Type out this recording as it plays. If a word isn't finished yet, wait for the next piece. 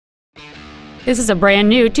This is a brand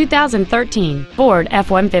new 2013 Ford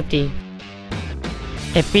F-150.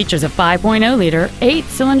 It features a 5.0-liter,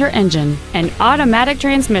 8-cylinder engine, an automatic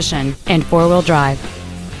transmission, and 4-wheel drive.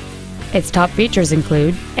 Its top features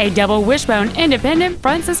include a double wishbone independent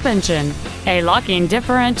front suspension, a locking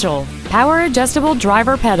differential, power adjustable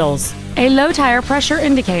driver pedals, a low tire pressure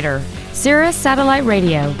indicator, Sirius satellite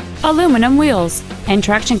radio, aluminum wheels, and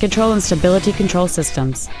traction control and stability control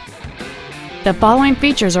systems. The following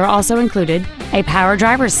features are also included: a power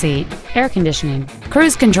driver's seat, air conditioning,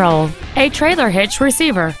 cruise control, a trailer hitch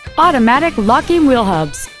receiver, automatic locking wheel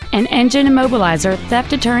hubs, an engine immobilizer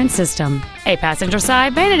theft deterrent system, a passenger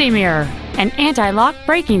side vanity mirror, an anti-lock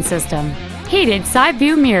braking system, heated side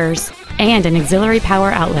view mirrors, and an auxiliary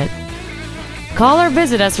power outlet. Call or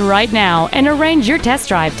visit us right now and arrange your test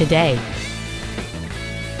drive today.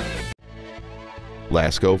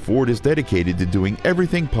 Lasco Ford is dedicated to doing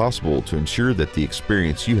everything possible to ensure that the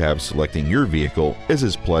experience you have selecting your vehicle is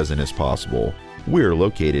as pleasant as possible. We're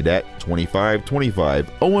located at 2525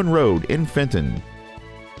 Owen Road in Fenton.